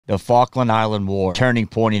The Falkland Island War, turning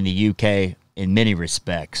point in the UK in many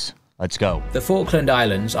respects. Let's go. The Falkland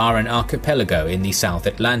Islands are an archipelago in the South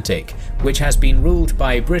Atlantic, which has been ruled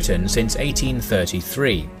by Britain since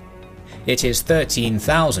 1833. It is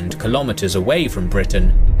 13,000 kilometers away from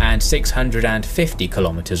Britain and 650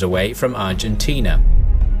 kilometers away from Argentina.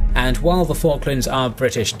 And while the Falklands are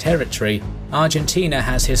British territory, Argentina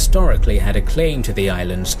has historically had a claim to the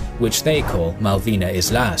islands, which they call Malvina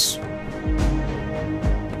Islas.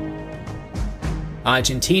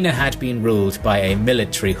 Argentina had been ruled by a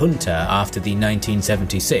military junta after the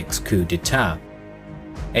 1976 coup d'etat.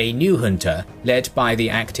 A new junta, led by the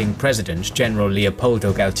acting president General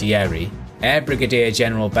Leopoldo Galtieri, Air Brigadier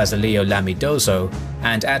General Basilio Lamidoso,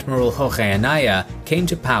 and Admiral Jorge Anaya, came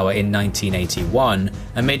to power in 1981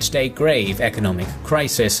 amidst a grave economic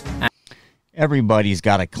crisis. Everybody's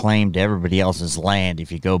got a claim to everybody else's land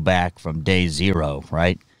if you go back from day zero,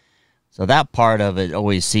 right? So that part of it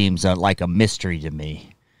always seems like a mystery to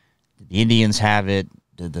me. Did the Indians have it?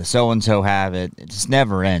 Did the so-and-so have it? It just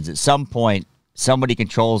never ends. At some point, somebody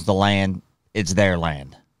controls the land. It's their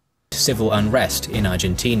land. Civil unrest in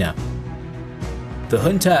Argentina. The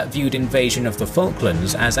junta viewed invasion of the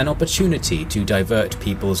Falklands as an opportunity to divert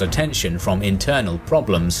people's attention from internal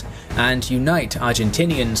problems and unite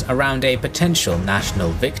Argentinians around a potential national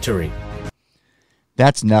victory.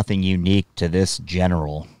 That's nothing unique to this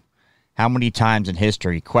general. How many times in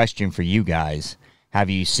history, question for you guys, have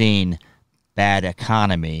you seen bad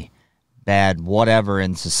economy, bad whatever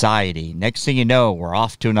in society? Next thing you know, we're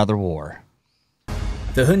off to another war.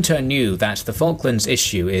 The junta knew that the Falklands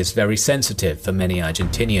issue is very sensitive for many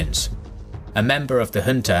Argentinians. A member of the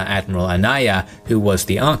junta, Admiral Anaya, who was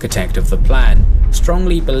the architect of the plan,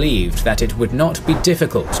 strongly believed that it would not be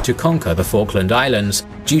difficult to conquer the Falkland Islands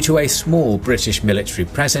due to a small British military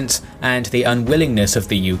presence and the unwillingness of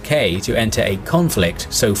the UK to enter a conflict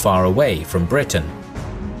so far away from Britain.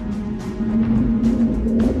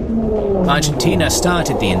 Argentina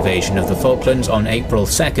started the invasion of the Falklands on April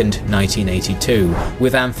 2, 1982,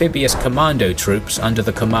 with amphibious commando troops under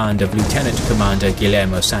the command of Lieutenant Commander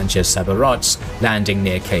Guillermo Sanchez Sabarots landing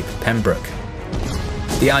near Cape Pembroke.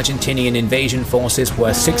 The Argentinian invasion forces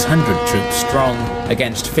were 600 troops strong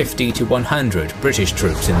against 50 to 100 British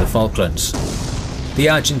troops in the Falklands. The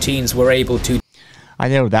Argentines were able to... I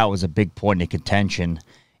know that was a big point of contention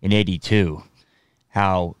in '82,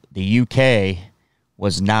 how the UK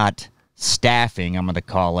was not staffing, I'm going to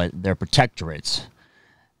call it, their protectorates.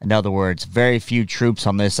 In other words, very few troops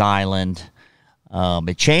on this island.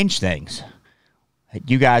 It changed things.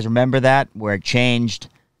 You guys remember that? Where it changed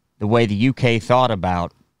the way the UK thought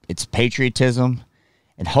about its patriotism,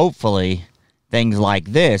 and hopefully things like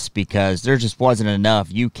this, because there just wasn't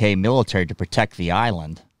enough UK military to protect the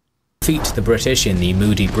island. Defeat the British in the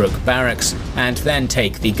Moody Brook barracks and then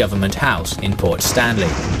take the government house in Port Stanley.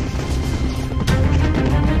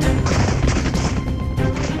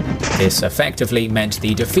 This effectively meant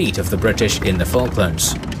the defeat of the British in the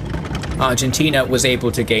Falklands. Argentina was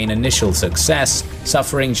able to gain initial success,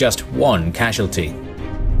 suffering just one casualty.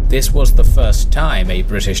 This was the first time a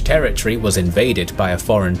British territory was invaded by a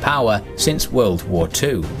foreign power since World War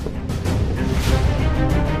II.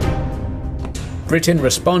 Britain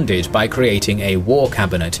responded by creating a war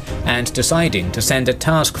cabinet and deciding to send a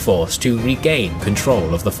task force to regain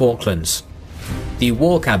control of the Falklands. The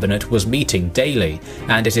War Cabinet was meeting daily,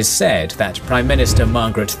 and it is said that Prime Minister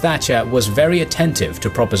Margaret Thatcher was very attentive to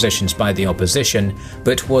propositions by the opposition,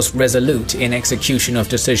 but was resolute in execution of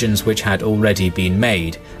decisions which had already been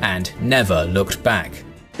made, and never looked back.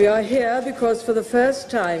 We are here because for the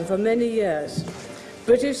first time for many years,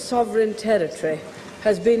 British sovereign territory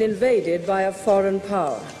has been invaded by a foreign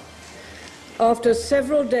power. After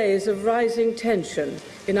several days of rising tension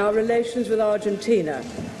in our relations with Argentina,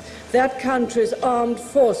 that country's armed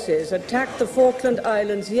forces attacked the Falkland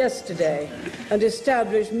Islands yesterday and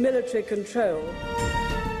established military control.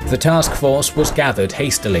 The task force was gathered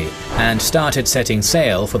hastily and started setting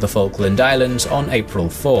sail for the Falkland Islands on April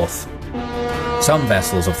 4th. Some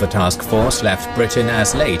vessels of the task force left Britain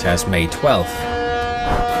as late as May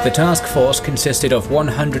 12th. The task force consisted of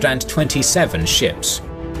 127 ships,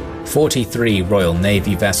 43 Royal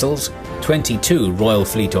Navy vessels, 22 Royal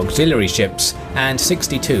Fleet auxiliary ships, and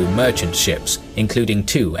 62 merchant ships, including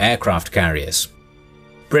 2 aircraft carriers.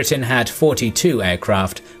 Britain had 42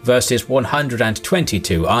 aircraft versus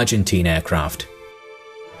 122 Argentine aircraft.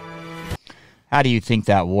 How do you think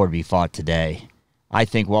that war would be fought today? I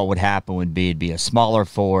think what would happen would be it'd be a smaller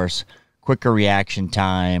force, quicker reaction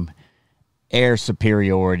time, air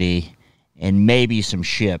superiority, and maybe some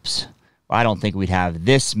ships. I don't think we'd have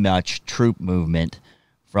this much troop movement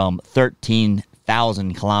from 13,000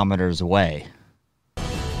 1,000 kilometers away.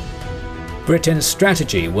 Britain's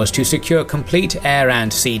strategy was to secure complete air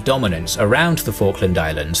and sea dominance around the Falkland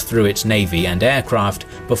Islands through its navy and aircraft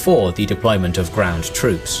before the deployment of ground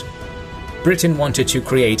troops. Britain wanted to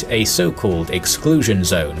create a so-called exclusion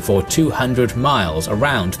zone for 200 miles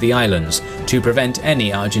around the islands to prevent any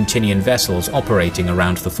Argentinian vessels operating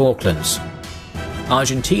around the Falklands.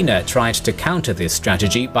 Argentina tried to counter this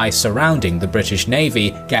strategy by surrounding the British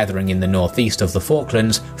Navy gathering in the northeast of the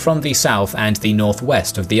Falklands from the south and the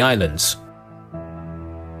northwest of the islands.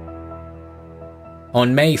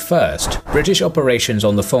 On May 1st, British operations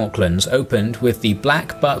on the Falklands opened with the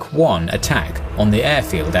Black Buck 1 attack on the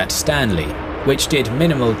airfield at Stanley, which did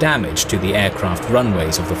minimal damage to the aircraft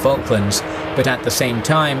runways of the Falklands, but at the same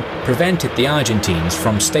time prevented the Argentines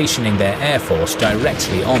from stationing their air force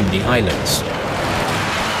directly on the islands.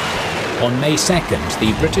 On May 2nd,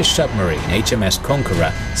 the British submarine HMS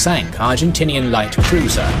Conqueror sank Argentinian light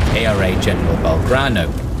cruiser ARA General Belgrano,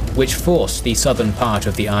 which forced the southern part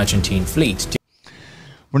of the Argentine fleet to...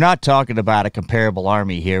 We're not talking about a comparable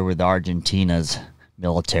army here with Argentina's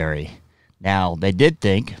military. Now, they did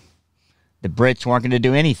think the Brits weren't going to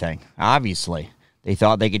do anything, obviously. They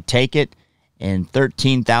thought they could take it, and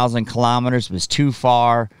 13,000 kilometers was too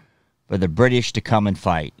far for the British to come and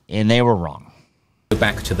fight, and they were wrong.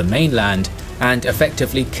 Back to the mainland and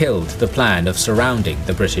effectively killed the plan of surrounding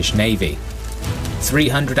the British Navy.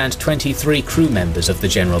 323 crew members of the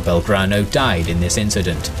General Belgrano died in this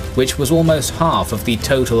incident, which was almost half of the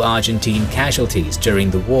total Argentine casualties during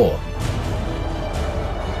the war.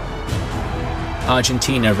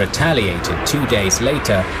 Argentina retaliated 2 days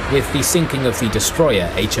later with the sinking of the destroyer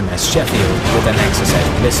HMS Sheffield with an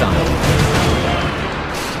Exocet missile.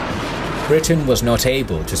 Britain was not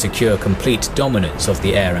able to secure complete dominance of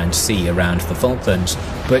the air and sea around the Falklands,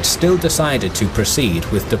 but still decided to proceed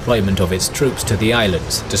with deployment of its troops to the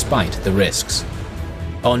islands despite the risks.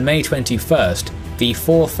 On May 21st, the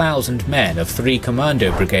 4,000 men of 3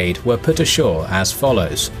 Commando Brigade were put ashore as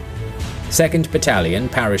follows. 2nd Battalion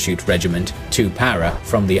Parachute Regiment 2 Para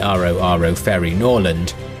from the RORO ferry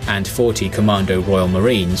Norland, and 40 Commando Royal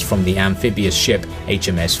Marines from the amphibious ship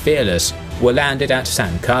HMS Fearless were landed at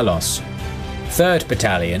San Carlos. 3rd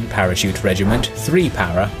Battalion Parachute Regiment 3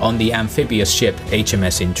 Para on the amphibious ship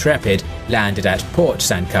HMS Intrepid landed at Port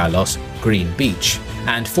San Carlos, Green Beach,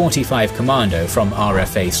 and 45 Commando from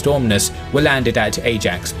RFA Stormness were landed at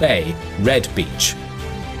Ajax Bay, Red Beach.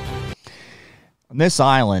 On this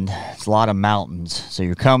island, it's a lot of mountains, so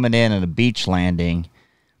you're coming in at a beach landing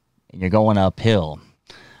and you're going uphill.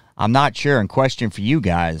 I'm not sure, and question for you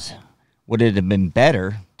guys, would it have been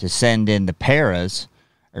better to send in the paras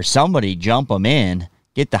or somebody jump them in,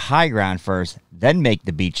 get the high ground first, then make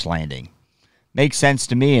the beach landing? Makes sense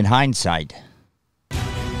to me in hindsight.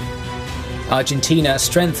 Argentina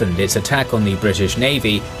strengthened its attack on the British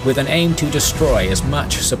Navy with an aim to destroy as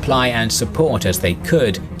much supply and support as they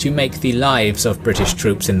could to make the lives of British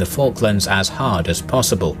troops in the Falklands as hard as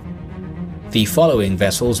possible. The following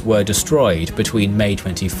vessels were destroyed between May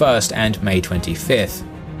 21st and May 25th.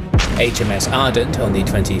 HMS Ardent on the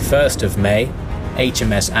 21st of May,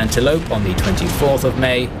 HMS Antelope on the 24th of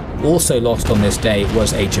May, also lost on this day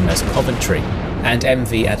was HMS Coventry, and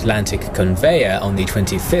MV Atlantic Conveyor on the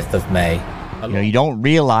 25th of May. You don't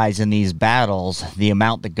realize in these battles the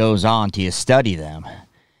amount that goes on till you study them.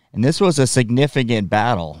 And this was a significant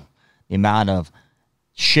battle. The amount of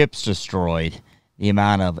ships destroyed, the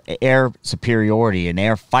amount of air superiority and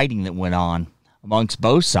air fighting that went on amongst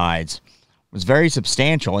both sides was very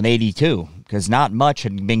substantial in 82, because not much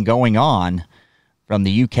had been going on from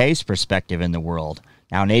the UK's perspective in the world.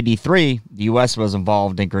 Now in 83, the US was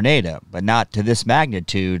involved in Grenada, but not to this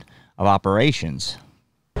magnitude of operations.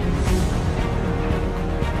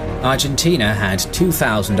 Argentina had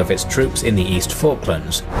 2,000 of its troops in the East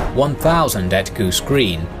Falklands, 1,000 at Goose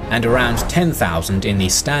Green, and around 10,000 in the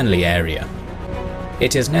Stanley area.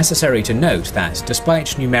 It is necessary to note that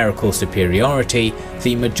despite numerical superiority,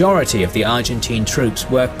 the majority of the Argentine troops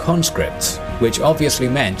were conscripts, which obviously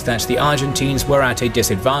meant that the Argentines were at a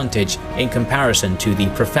disadvantage in comparison to the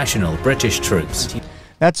professional British troops.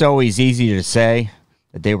 That's always easy to say,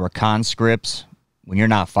 that they were conscripts, when you're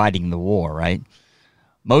not fighting the war, right?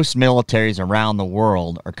 Most militaries around the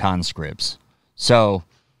world are conscripts. So,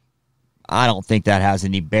 I don't think that has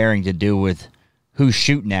any bearing to do with who's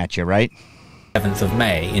shooting at you, right? 7th of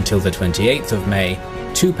May until the 28th of May,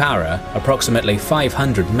 2 Para, approximately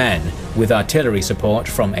 500 men, with artillery support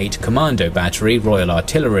from 8 Commando Battery Royal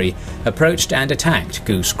Artillery, approached and attacked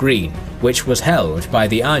Goose Green, which was held by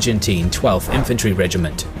the Argentine 12th Infantry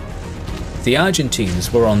Regiment. The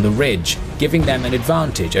Argentines were on the ridge, giving them an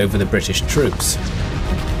advantage over the British troops.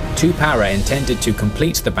 Para intended to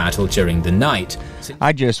complete the battle during the night.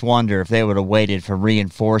 I just wonder if they would have waited for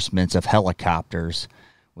reinforcements of helicopters.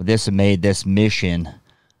 Would this have made this mission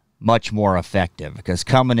much more effective? Because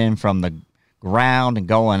coming in from the ground and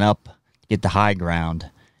going up to get the high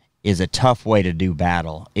ground is a tough way to do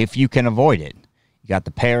battle if you can avoid it. You got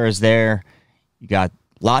the paras there. You got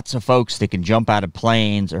lots of folks that can jump out of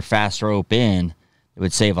planes or fast rope in. It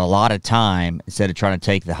would save a lot of time instead of trying to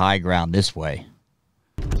take the high ground this way.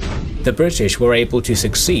 The British were able to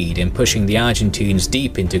succeed in pushing the Argentines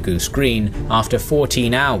deep into Goose Green after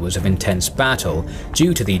 14 hours of intense battle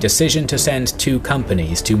due to the decision to send 2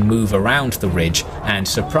 companies to move around the ridge and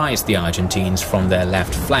surprise the Argentines from their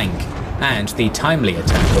left flank, and the timely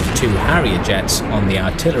attack of 2 Harrier jets on the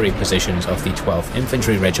artillery positions of the 12th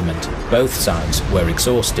Infantry Regiment. Both sides were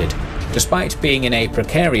exhausted. Despite being in a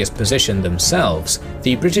precarious position themselves,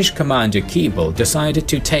 the British commander Keble decided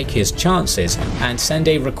to take his chances and send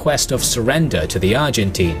a request of surrender to the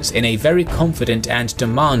Argentines in a very confident and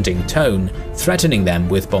demanding tone, threatening them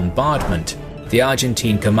with bombardment. The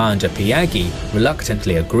Argentine commander Piaggi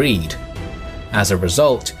reluctantly agreed. As a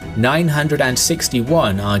result,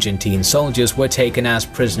 961 Argentine soldiers were taken as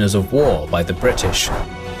prisoners of war by the British.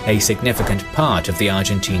 A significant part of the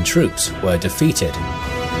Argentine troops were defeated.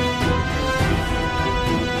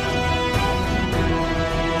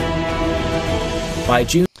 By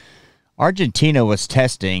June, Argentina was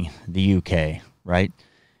testing the UK, right?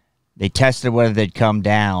 They tested whether they'd come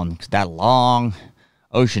down that long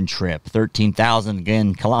ocean trip, 13,000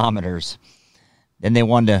 again kilometers. Then they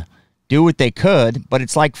wanted to do what they could, but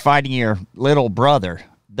it's like fighting your little brother.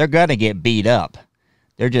 They're going to get beat up.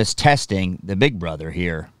 They're just testing the big brother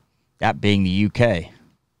here, that being the UK.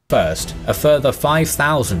 First, a further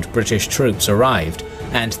 5,000 British troops arrived,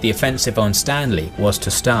 and the offensive on Stanley was to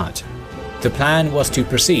start. The plan was to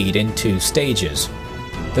proceed in 2 stages.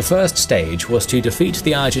 The first stage was to defeat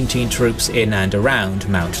the Argentine troops in and around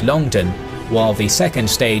Mount Longdon, while the second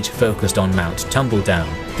stage focused on Mount Tumbledown.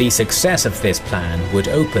 The success of this plan would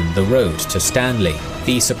open the road to Stanley.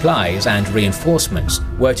 The supplies and reinforcements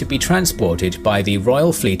were to be transported by the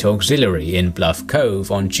Royal Fleet Auxiliary in Bluff Cove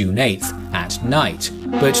on June 8th at night,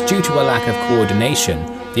 but due to a lack of coordination,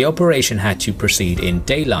 the operation had to proceed in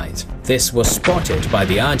daylight. This was spotted by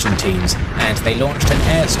the Argentines, and they launched an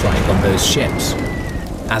airstrike on those ships.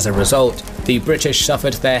 As a result, the British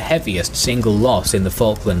suffered their heaviest single loss in the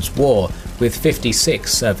Falklands War, with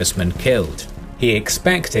 56 servicemen killed. He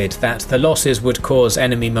expected that the losses would cause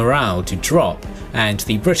enemy morale to drop, and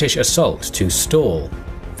the British assault to stall.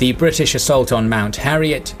 The British assault on Mount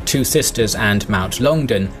Harriet, Two Sisters and Mount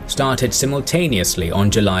Longdon started simultaneously on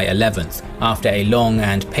July 11th, after a long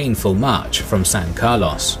and painful march from San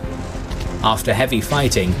Carlos. After heavy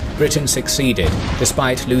fighting, Britain succeeded,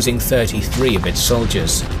 despite losing 33 of its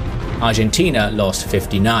soldiers. Argentina lost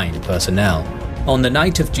 59 personnel. On the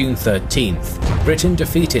night of June 13th, Britain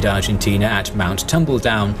defeated Argentina at Mount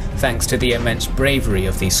Tumbledown thanks to the immense bravery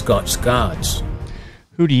of the Scots Guards.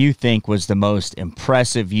 Who do you think was the most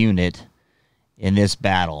impressive unit in this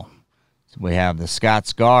battle? So we have the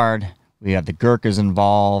Scots Guard, we have the Gurkhas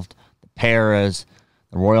involved, the Paras,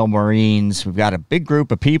 the Royal Marines. We've got a big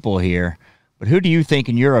group of people here. But who do you think,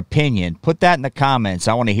 in your opinion? Put that in the comments.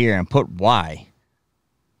 I want to hear, and put why.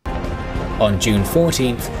 On June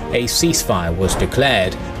 14th, a ceasefire was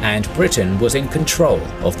declared, and Britain was in control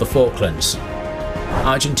of the Falklands.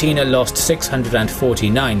 Argentina lost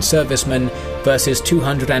 649 servicemen versus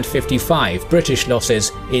 255 British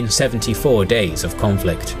losses in 74 days of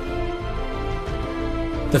conflict.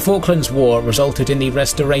 The Falklands War resulted in the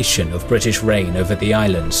restoration of British reign over the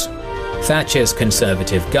islands. Thatcher's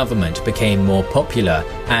Conservative government became more popular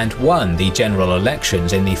and won the general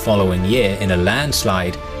elections in the following year in a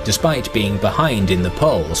landslide, despite being behind in the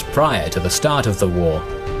polls prior to the start of the war.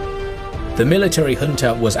 The military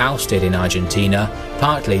junta was ousted in Argentina,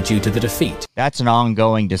 partly due to the defeat. That's an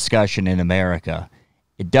ongoing discussion in America.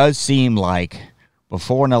 It does seem like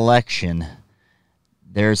before an election,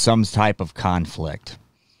 there's some type of conflict.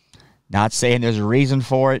 Not saying there's a reason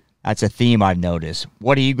for it. That's a theme I've noticed.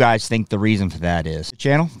 What do you guys think the reason for that is?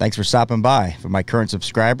 Channel, thanks for stopping by. For my current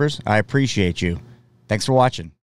subscribers, I appreciate you. Thanks for watching.